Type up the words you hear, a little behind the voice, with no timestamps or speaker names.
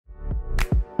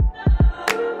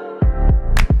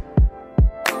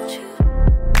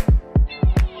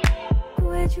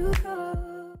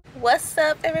What's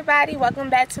up, everybody?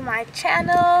 Welcome back to my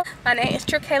channel. My name is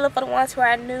Kayla for the ones who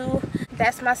are new.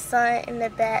 That's my son in the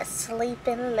back,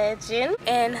 sleeping legend.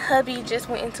 And hubby just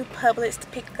went into Publix to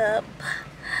pick up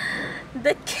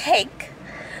the cake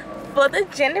for the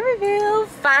gender reveal.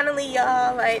 Finally,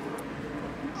 y'all, like,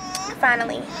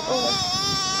 finally. Ooh.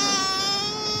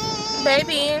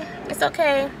 Baby, it's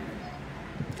okay.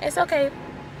 It's okay.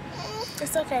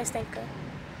 It's okay, Stinker.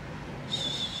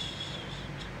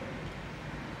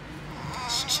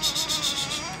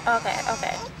 Okay,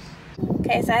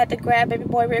 so I had to grab baby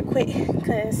boy real quick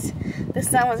because the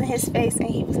sun was in his face and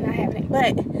he was not having it.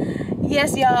 But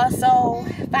yes, y'all, so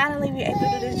finally we able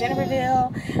to do this gender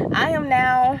reveal. I am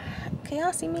now, can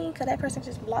y'all see me? Because that person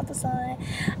just blocked the sun.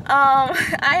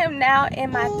 I am now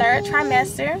in my 3rd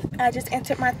trimester. I just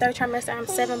entered my 3rd trimester. I'm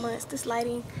 7 months. This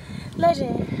lighting,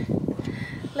 legend.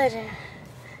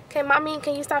 Okay, mommy,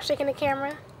 can you stop shaking the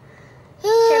camera?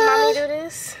 Can mommy do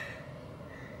this?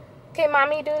 Can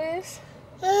mommy do this?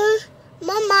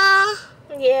 Mama.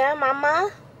 Yeah,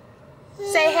 mama.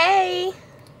 Say hey.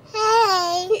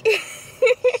 Hey.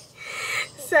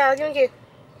 So, give me a kiss.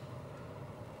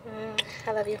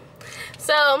 I love you.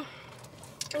 So,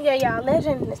 yeah, y'all,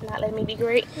 legend is not letting me be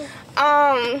great.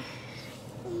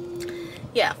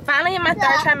 Yeah, finally in my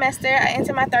 3rd trimester. I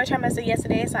entered my 3rd trimester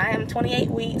yesterday, so I am 28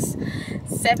 weeks,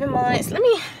 7 months.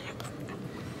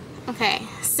 Okay,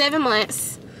 7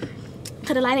 months.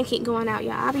 Cause the lighting keep going out,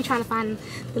 y'all. I'll be trying to find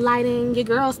the lighting. Your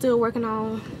girl's still working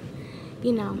on,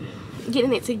 you know,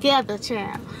 getting it together,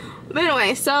 child. But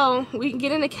anyway, so we can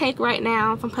get in the cake right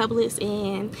now from Publix,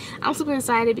 and I'm super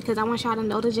excited because I want y'all to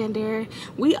know the gender.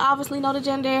 We obviously know the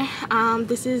gender.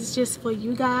 This is just for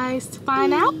you guys to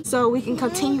find out, so we can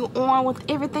continue on with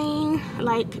everything,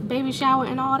 like baby shower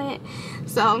and all that.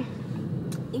 So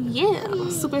yeah,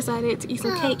 I'm super excited to eat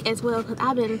some cake as well because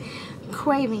I've been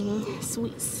craving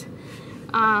sweets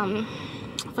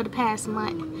for the past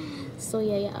month. So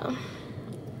yeah, y'all.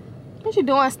 What you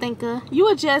doing, Stinker? You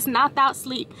were just knocked out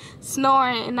sleep,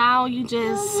 snoring, and now you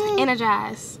just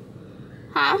energized.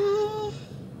 Huh?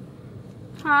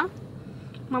 Huh?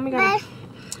 Mommy I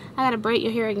gotta braid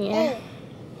your hair again.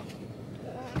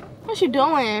 What you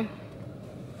doing?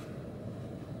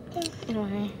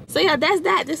 Anyway, so yeah, that's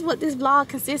that. This is what this vlog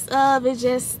consists of. It's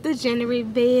just the gender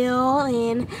reveal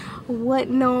and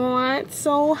whatnot.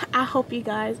 So I hope you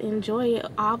guys enjoy it,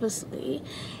 obviously,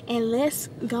 and let's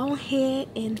go ahead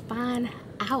and find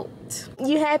out.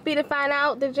 You happy to find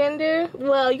out the gender?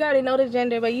 Well, you already know the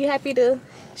gender, but you happy to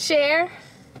share?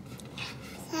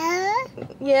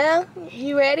 Yeah,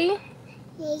 you ready?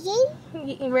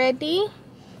 You ready?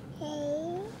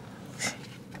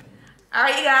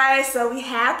 Alright, you guys, so we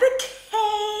have the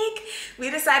cake. We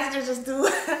decided to just do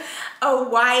a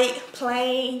white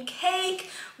plain cake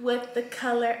with the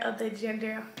color of the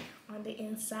gender on the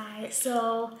inside.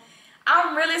 So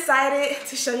I'm really excited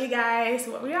to show you guys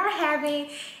what we are having,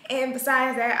 and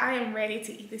besides that, I am ready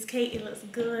to eat this cake. It looks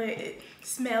good, it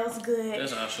smells good.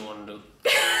 That's all she want to do.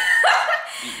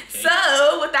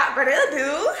 So without further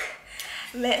ado,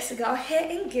 let's go ahead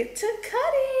and get to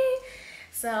cutting.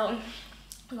 So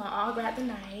we're gonna all grab the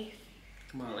knife.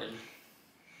 Come on, lady.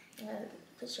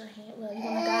 Put your hand, well, you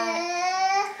wanna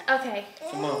guide? Okay.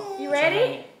 Come on. You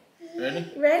ready? Ready?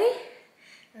 You ready?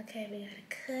 Okay, we gotta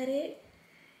cut it.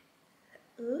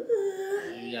 Ooh.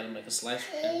 You gotta make a slice.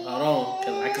 Hold on,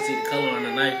 because I can see the color on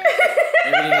the knife.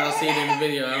 Maybe you don't see it in the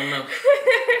video, I don't know.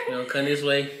 You know, cut this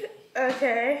way.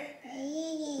 Okay.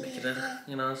 Make it up,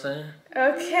 you know what I'm saying?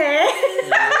 Okay. You know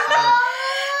what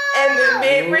I'm And the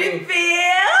big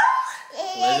reveal.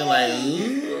 Looking like,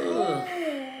 ooh.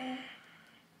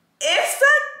 It's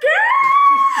a girl!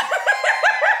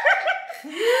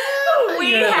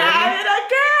 We have a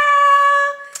girl!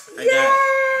 I got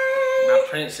my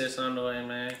princess on the way,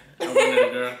 man. I wanted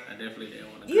a girl. I definitely did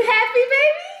want a girl. You happy,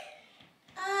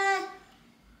 baby?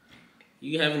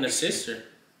 You having a sister?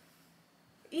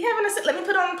 You having a sister? Let me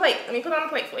put it on the plate. Let me put it on the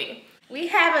plate for you. We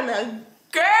having a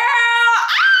girl!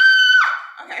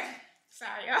 Ah! Okay.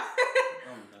 Sorry, y'all.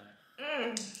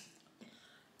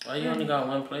 Why you only got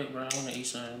one plate, bro? I want to eat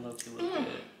something look good.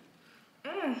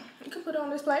 You can put it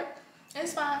on this plate.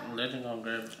 It's fine. Legend gonna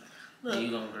grab it. Look. You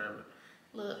gonna grab it.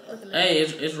 Look at Legend. Hey,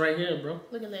 it's right here, bro.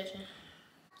 Look at Legend.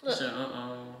 Look. Said,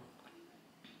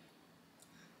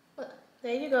 Look.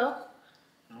 There you go.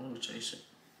 I want to taste it.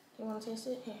 You want to taste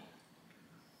it? Here.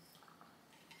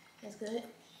 That's good.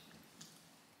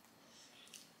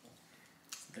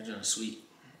 That's just sweet.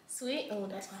 Sweet? Oh,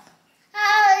 that's fine.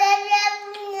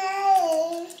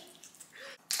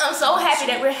 I'm so happy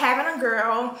that we're having a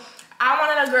girl. I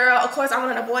wanted a girl. Of course, I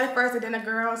wanted a boy first and then a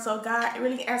girl. So God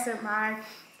really answered my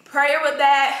prayer with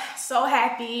that. So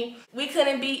happy. We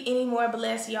couldn't be any more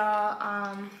blessed,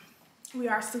 y'all. We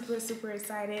are super, super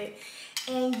excited.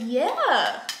 And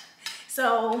yeah.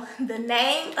 So the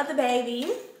name of the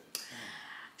baby.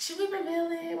 Should we reveal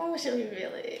it? When should we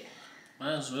reveal it?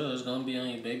 Might as well. It's gonna be on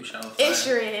your baby shower. It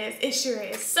sure is. It sure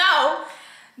is. So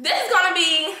this is gonna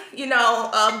be, you know,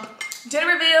 a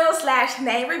gender reveal /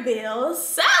 name reveal.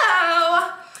 So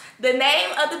the name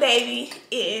of the baby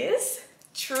is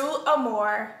True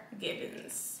Amor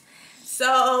Gibbons.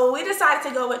 So we decided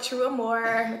to go with True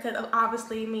Amor because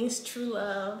obviously it means true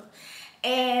love.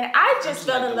 And I just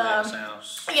fell in love.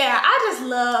 Yeah, I just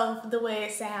love the way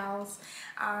it sounds.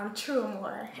 True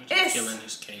Amor. It's killing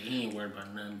this cake. He ain't worried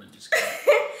about nothing but this cake.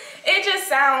 It just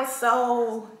sounds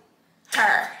so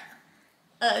her.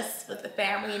 Us with the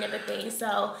family and everything.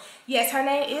 So yes, her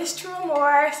name is True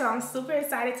Amor. So I'm super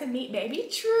excited to meet baby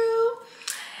True.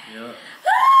 Yep.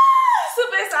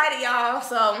 Super excited, y'all.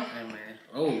 So hey man.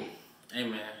 Oh, hey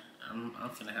man. I'm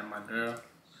finna have my girl.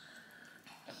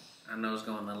 I know it's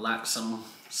gonna unlock some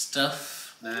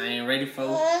stuff that I ain't ready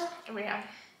for. Yeah.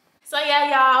 So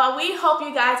yeah, y'all, we hope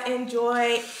you guys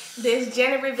enjoyed this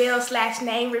gender reveal /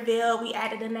 name reveal. We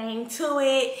added a name to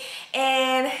it.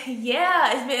 And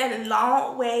yeah, it's been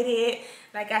long waited.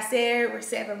 Like I said, we're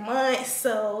 7 months.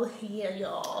 So yeah,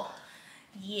 y'all.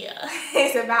 Yeah,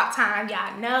 it's about time,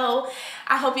 y'all know.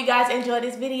 I hope you guys enjoyed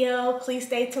this video. Please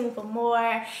stay tuned for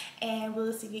more. And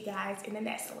we'll see you guys in the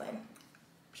next one.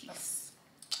 Peace.